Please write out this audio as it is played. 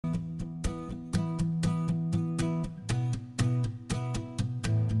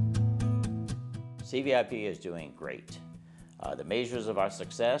CVIP is doing great. The measures of our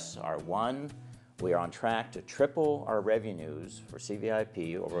success are: one, we are on track to triple our revenues for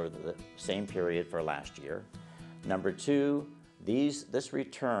CVIP over the same period for last year. Number two, this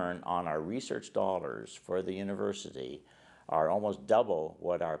return on our research dollars for the university are almost double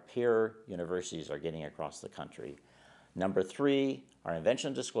what our peer universities are getting across the country. Number three, our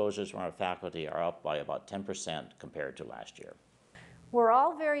invention disclosures from our faculty are up by about 10% compared to last year. We're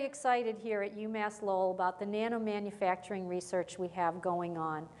all very excited here at UMass Lowell about the nanomanufacturing research we have going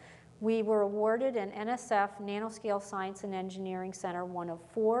on. We were awarded an NSF Nanoscale Science and Engineering Center, one of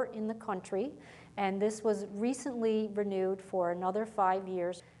 4 in the country, and this was recently renewed for another 5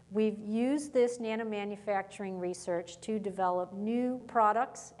 years. We've used this nanomanufacturing research to develop new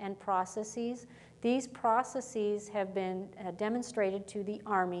products and processes. These processes have been demonstrated to the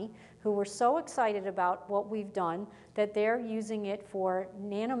Army, who were so excited about what we've done that they're using it for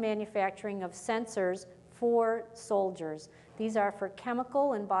nanomanufacturing of sensors for soldiers. These are for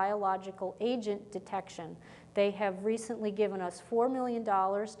chemical and biological agent detection. They have recently given us $4 million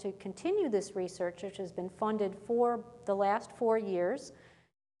to continue this research, which has been funded for the last 4 years.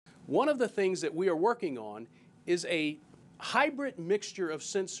 One of the things that we are working on is a hybrid mixture of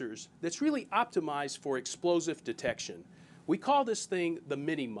sensors that's really optimized for explosive detection. We call this thing the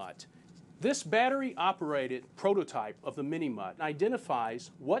Mini-Mutt. This battery-operated prototype of the Mini-Mutt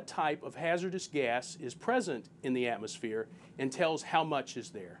identifies what type of hazardous gas is present in the atmosphere and tells how much is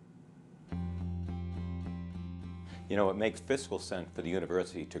there. You know, it makes fiscal sense for the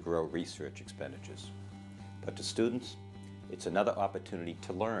university to grow research expenditures. But to students, it's another opportunity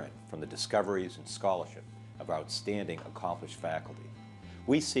to learn from the discoveries and scholarship of outstanding, accomplished faculty.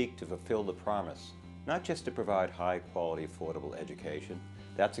 We seek to fulfill the promise, not just to provide high-quality, affordable education.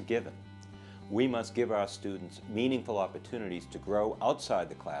 That's a given. We must give our students meaningful opportunities to grow outside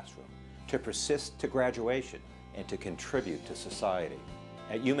the classroom, to persist to graduation, and to contribute to society.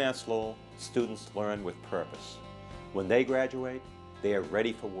 At UMass Lowell, students learn with purpose. When they graduate, they are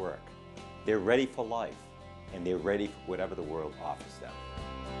ready for work, they're ready for life, and they're ready for whatever the world offers them.